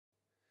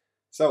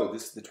So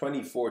this is the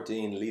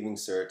 2014 Leaving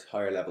Cert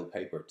Higher Level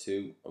Paper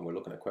 2, and we're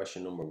looking at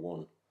question number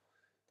 1.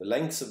 The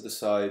lengths of the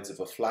sides of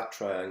a flat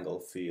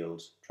triangular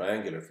field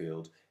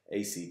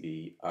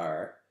ACB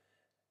are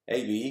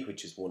AB,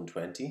 which is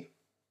 120,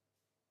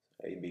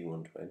 AB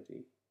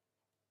 120,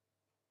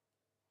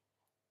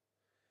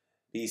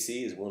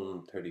 BC is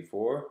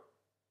 134,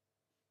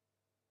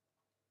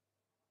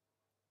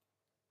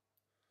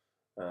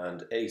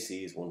 and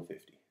AC is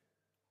 150.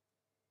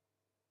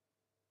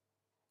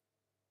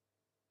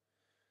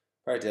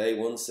 Part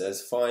A1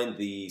 says find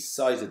the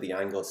size of the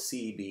angle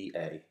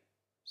CBA.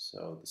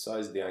 So the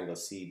size of the angle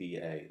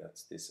CBA,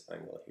 that's this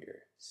angle here,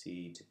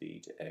 C to B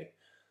to A.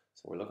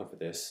 So we're looking for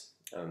this,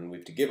 and we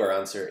have to give our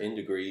answer in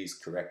degrees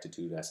corrected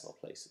to decimal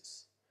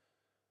places.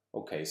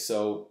 Okay,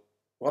 so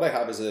what I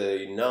have is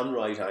a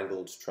non-right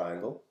angled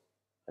triangle.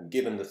 I'm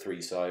given the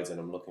three sides and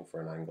I'm looking for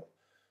an angle.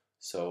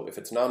 So if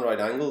it's non-right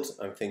angled,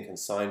 I'm thinking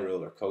sine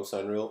rule or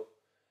cosine rule.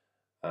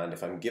 And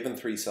if I'm given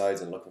three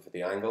sides and looking for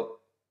the angle,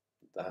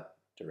 that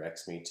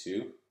directs me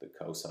to the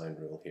cosine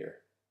rule here.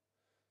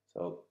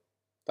 So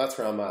that's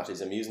where I'm at,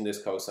 is I'm using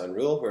this cosine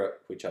rule,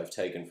 which I've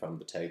taken from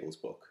the tables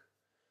book.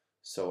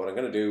 So what I'm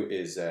going to do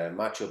is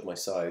match up my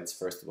sides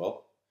first of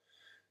all.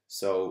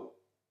 So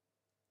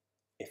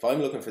if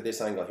I'm looking for this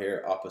angle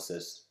here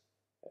opposite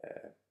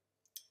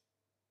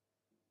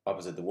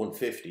the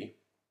 150,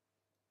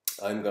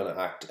 I'm going to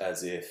act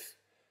as if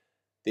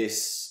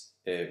this,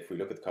 if we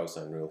look at the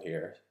cosine rule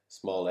here,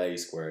 small a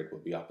squared will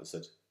be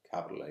opposite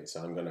capital A.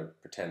 So I'm going to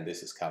pretend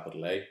this is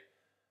capital A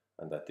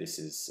and that this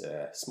is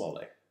small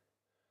a.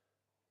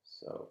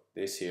 So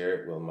this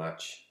here will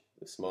match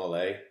the small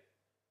a,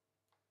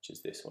 which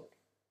is this one.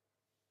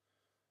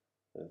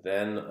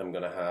 Then I'm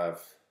going to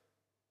have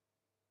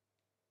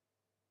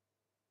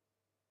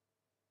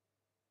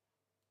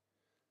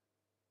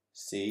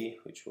C,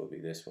 which will be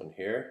this one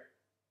here.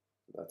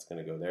 That's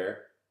going to go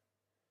there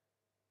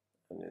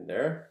and in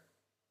there.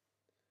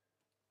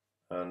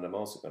 And I'm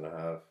also going to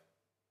have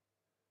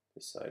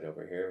this side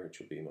over here, which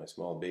will be my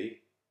small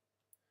b,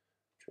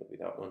 which will be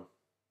that one,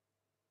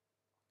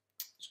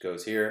 which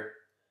goes here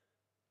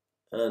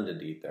and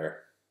indeed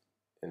there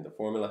in the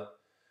formula.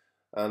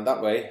 And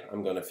that way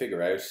I'm going to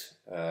figure out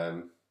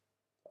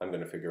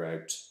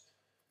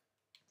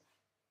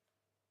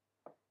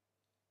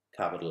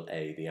capital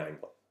A, the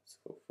angle.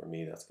 So for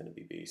me that's going to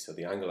be B. So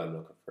the angle I'm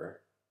looking for,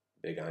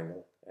 big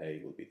angle,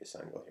 A, will be this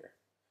angle here.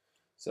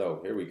 So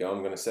here we go. I'm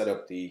going to set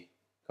up the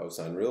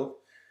cosine rule,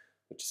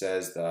 which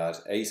says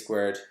that A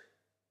squared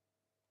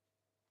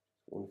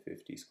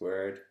 150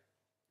 squared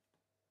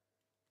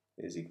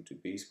is equal to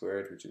B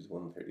squared, which is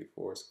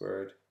 134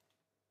 squared,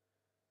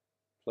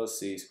 plus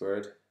C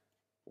squared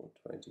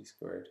 120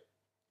 squared,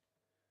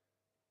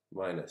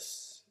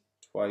 minus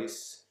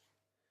twice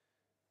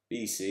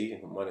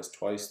BC, minus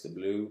twice the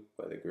blue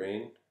by the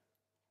green,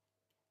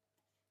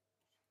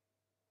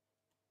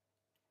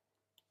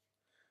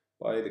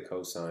 by the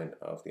cosine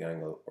of the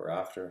angle we're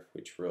after,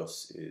 which for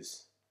us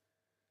is,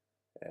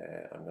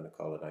 I'm going to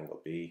call it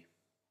angle B.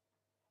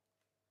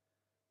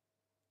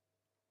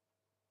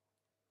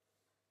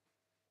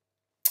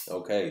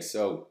 Okay,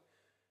 so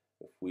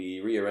if we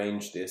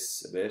rearrange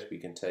this a bit, we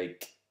can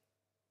take,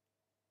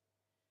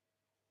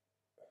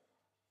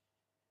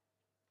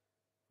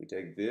 we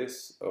take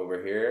this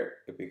over here,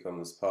 it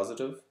becomes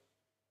positive.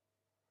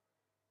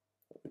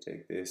 If we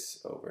take this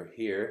over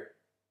here,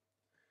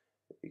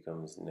 it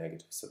becomes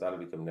negative. So that'll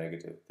become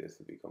negative, this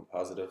will become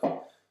positive.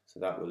 So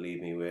that will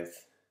leave me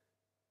with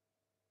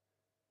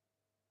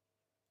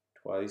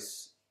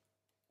twice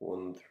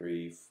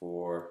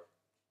 134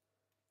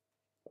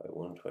 by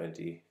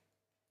 120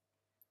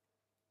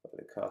 by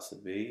the cos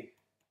of B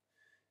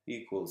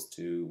equals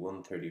to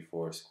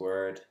 134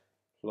 squared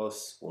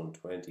plus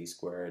 120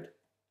 squared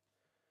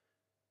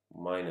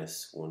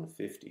minus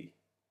 150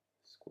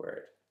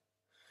 squared.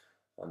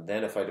 And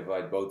then if I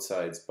divide both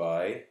sides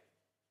by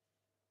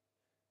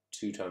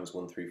 2 times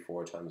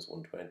 134 times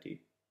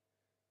 120,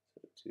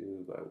 so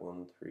 2 by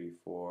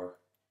 134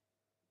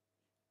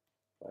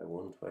 by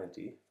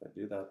 120, if I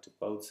do that to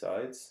both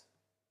sides,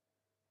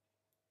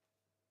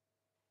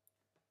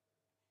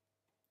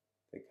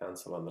 they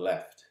cancel on the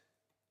left.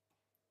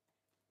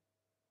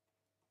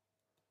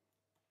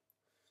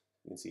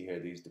 You can see here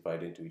these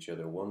divide into each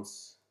other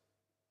once.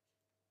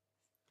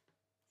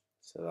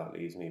 So that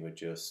leaves me with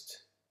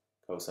just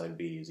cosine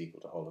B is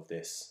equal to all of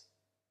this.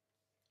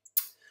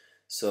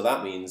 So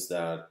that means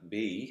that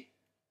B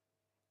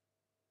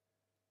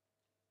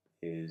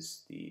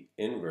is the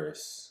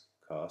inverse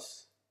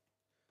cos,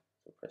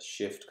 so press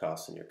shift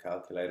cos in your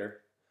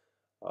calculator,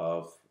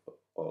 of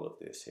all of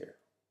this here.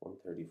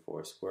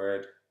 134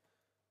 squared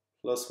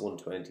plus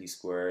 120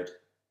 squared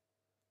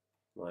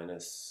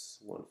minus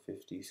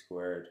 150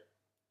 squared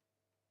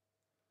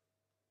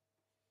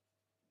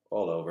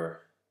all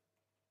over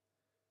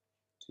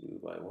 2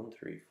 by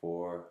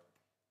 134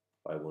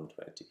 by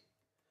 120.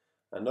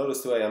 And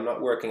notice the way I'm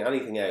not working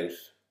anything out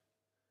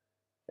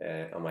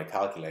on my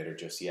calculator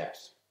just yet,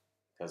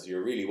 because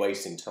you're really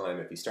wasting time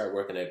if you start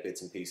working out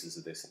bits and pieces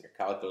of this in your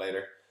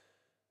calculator.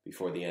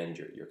 before the end,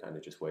 you're kind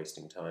of just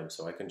wasting time.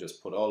 So I can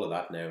just put all of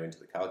that now into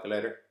the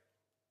calculator.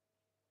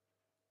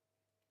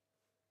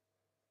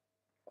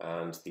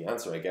 And the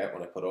answer I get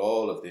when I put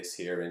all of this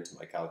here into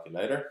my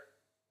calculator,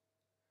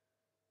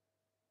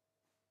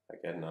 I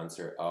get an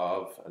answer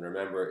of, and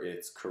remember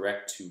it's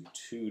correct to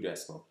 2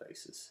 decimal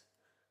places.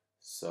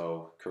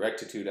 So correct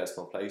to 2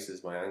 decimal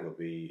places, my angle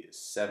B is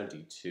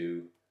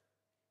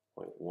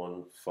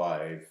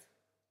 72.15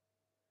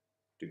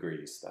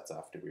 degrees. That's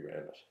after we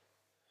round it.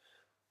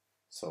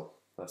 So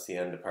that's the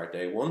end of part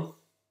A1.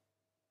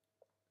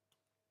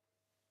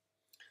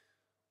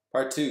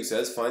 Part 2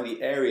 says, find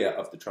the area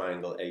of the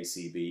triangle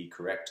ACB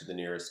correct to the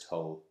nearest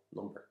whole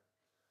number.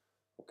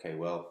 Okay,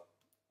 well,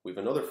 we have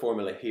another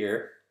formula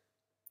here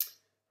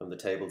from the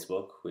tables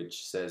book,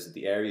 which says that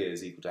the area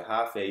is equal to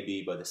half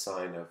AB by the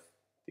sine of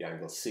the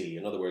angle C.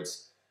 In other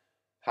words,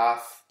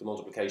 half the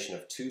multiplication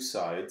of 2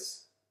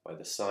 sides by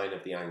the sine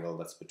of the angle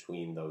that's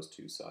between those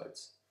 2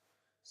 sides.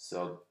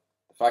 So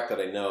the fact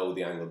that I know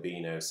the angle B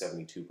now is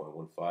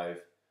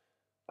 72.15,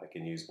 I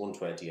can use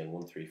 120 and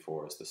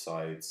 134 as the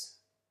sides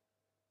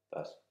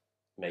that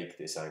make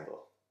this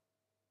angle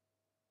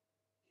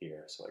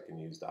here. So I can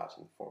use that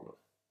in the formula.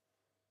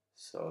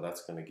 So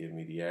that's going to give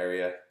me the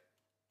area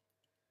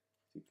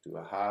equal to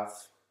a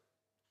half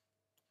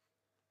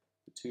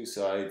the 2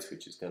 sides,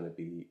 which is going to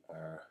be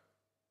our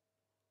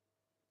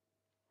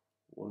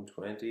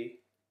 120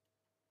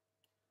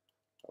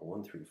 or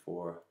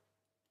 134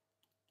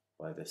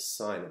 by the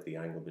sine of the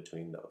angle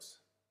between those.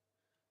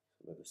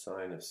 So by the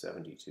sine of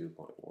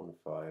 72.15,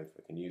 I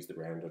can use the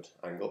rounded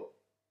angle.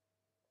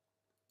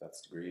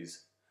 That's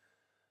degrees.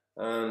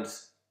 And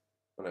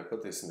when I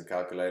put this in the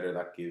calculator,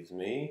 that gives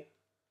me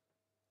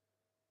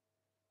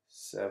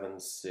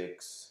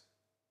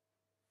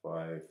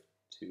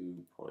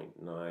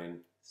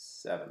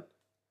 7652.97.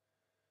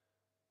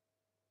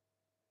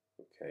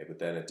 Okay, but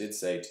then it did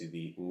say to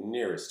the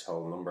nearest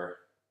whole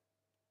number.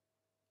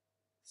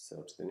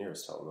 So to the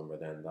nearest whole number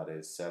then, that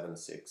is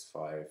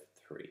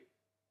 7653.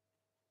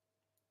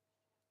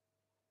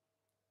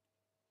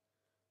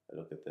 I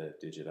look at the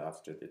digit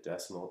after the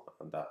decimal,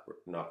 and that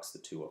knocks the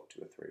 2 up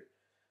to a 3.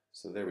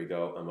 So there we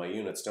go, and my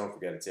units, don't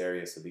forget its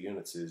area, so the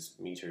units is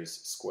meters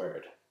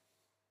squared.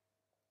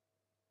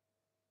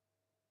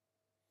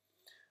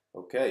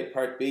 Okay,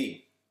 part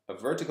B. A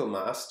vertical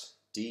mast,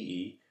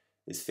 DE,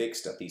 is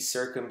fixed at the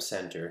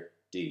circumcenter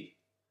D.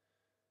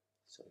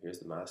 So here's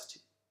the mast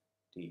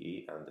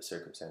DE and the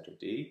circumcenter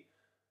D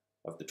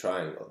of the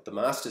triangle. The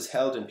mast is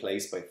held in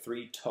place by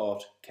 3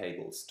 taut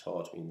cables.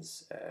 Taut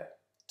means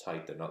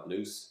tight, they're not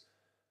loose.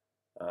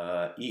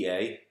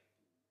 EA,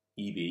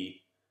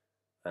 EB,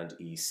 and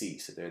EC.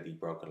 So they're the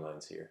broken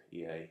lines here.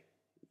 EA,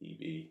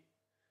 EB,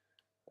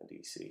 and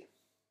EC.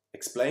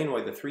 Explain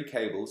why the 3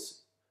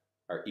 cables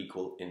are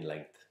equal in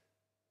length.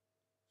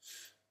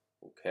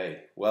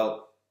 Okay,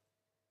 well,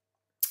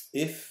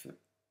 if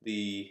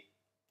the,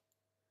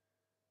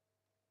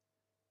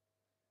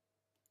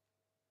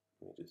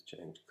 let me just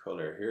change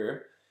color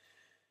here.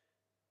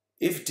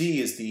 If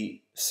D is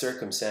the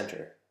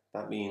circumcenter,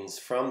 that means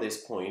from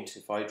this point,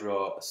 if I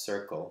draw a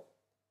circle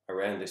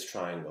around this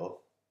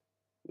triangle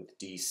with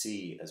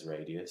DC as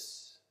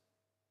radius,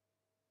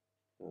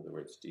 in other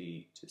words,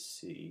 D to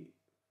C,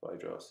 if I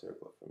draw a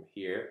circle from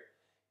here,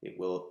 it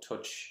will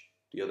touch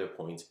the other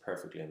points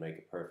perfectly and make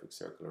a perfect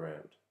circle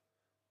around.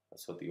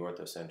 That's what the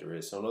orthocenter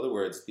is. So in other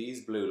words,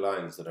 these blue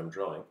lines that I'm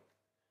drawing,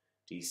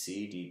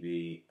 DC,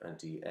 DB, and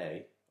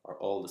DA, are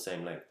all the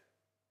same length.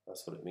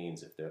 That's what it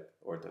means if the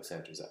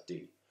orthocenter is at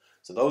D.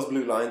 So those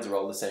blue lines are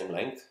all the same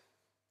length.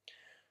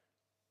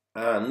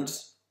 And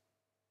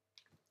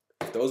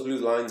if those blue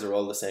lines are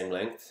all the same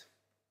length,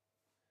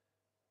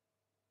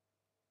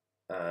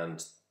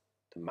 and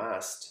the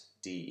mast,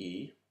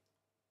 DE,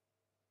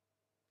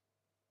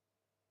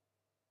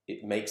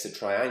 it makes a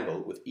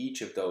triangle with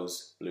each of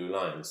those blue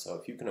lines. So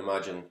if you can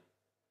imagine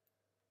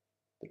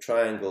the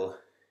triangle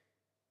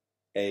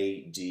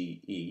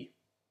ADE,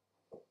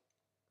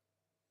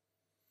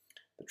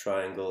 the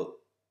triangle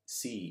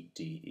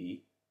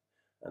CDE,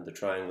 and the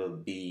triangle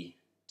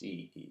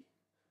BDE.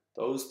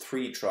 Those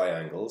 3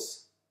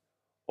 triangles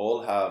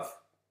all have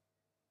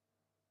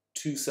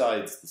 2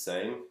 sides the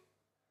same,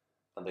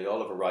 and they all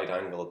have a right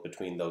angle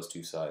between those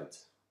 2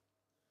 sides.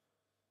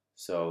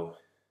 So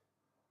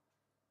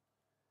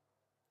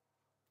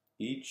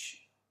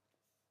each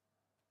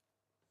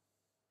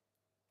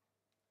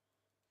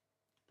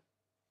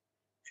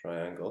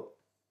triangle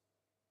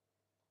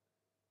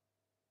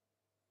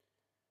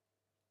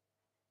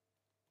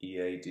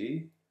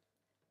EAD,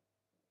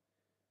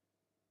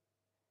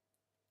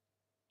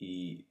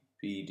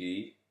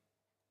 EBD,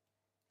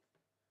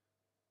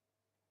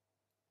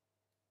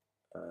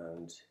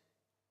 and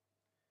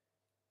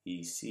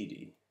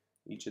ECD.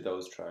 Each of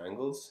those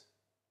triangles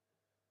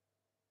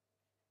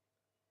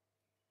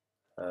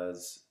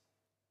has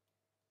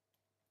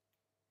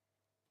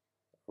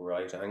a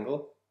right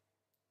angle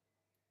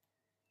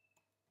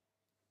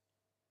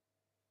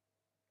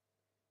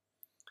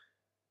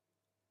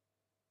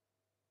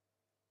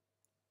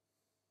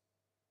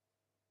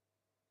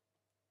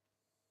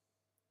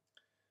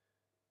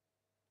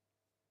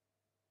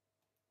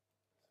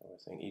we're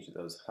saying each of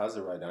those has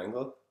a right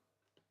angle,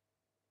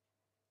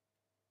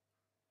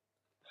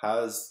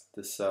 has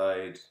the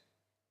side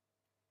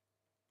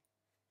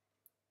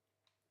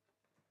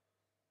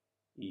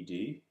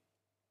ED,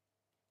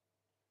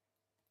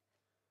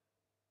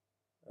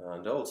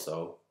 and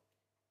also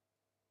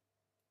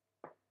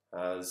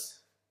has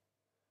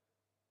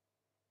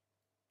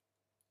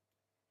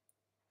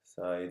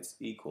sides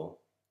equal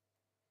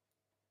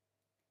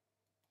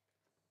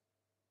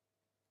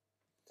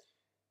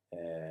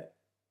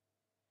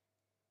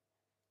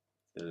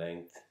the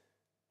length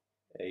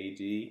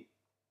AD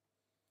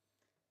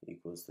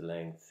equals the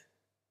length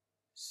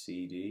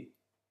CD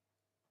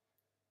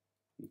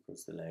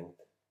equals the length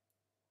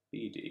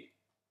BD.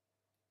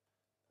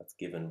 That's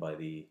given by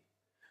the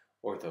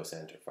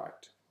orthocenter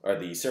fact, or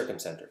the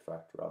circumcenter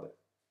fact rather.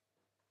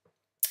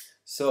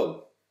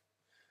 So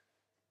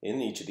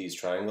in each of these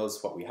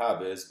triangles, what we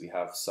have is we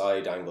have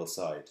side, angle,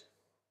 side.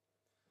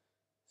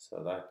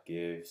 So that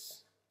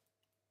gives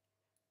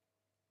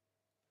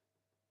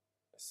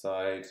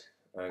side,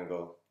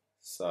 angle,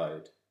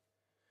 side.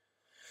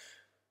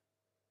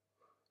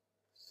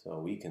 So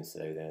we can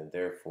say then,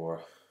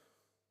 therefore,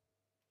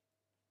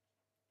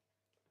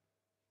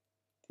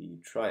 the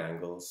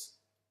triangles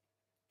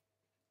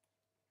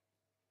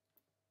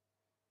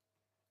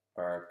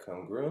are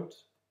congruent.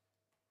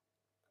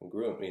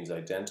 Congruent means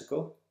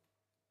identical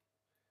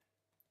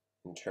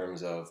in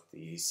terms of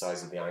the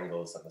size of the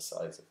angles and the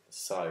size of the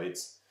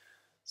sides.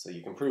 So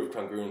you can prove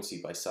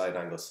congruency by side,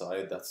 angle,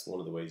 side. That's one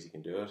of the ways you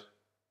can do it.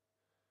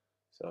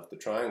 So if the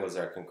triangles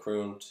are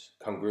congruent,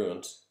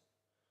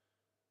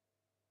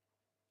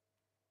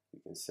 we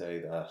can say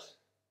that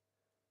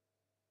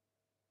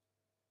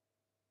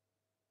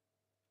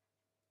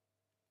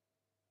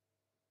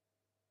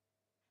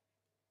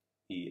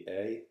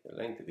EA, the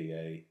length of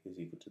EA, is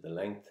equal to the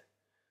length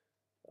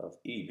of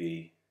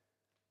EB,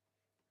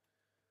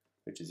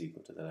 which is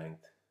equal to the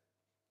length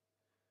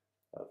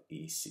of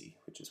EC,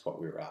 which is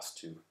what we were asked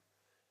to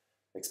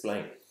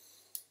explain.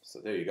 So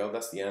there you go,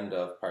 that's the end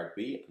of part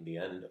B and the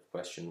end of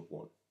question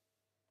 1.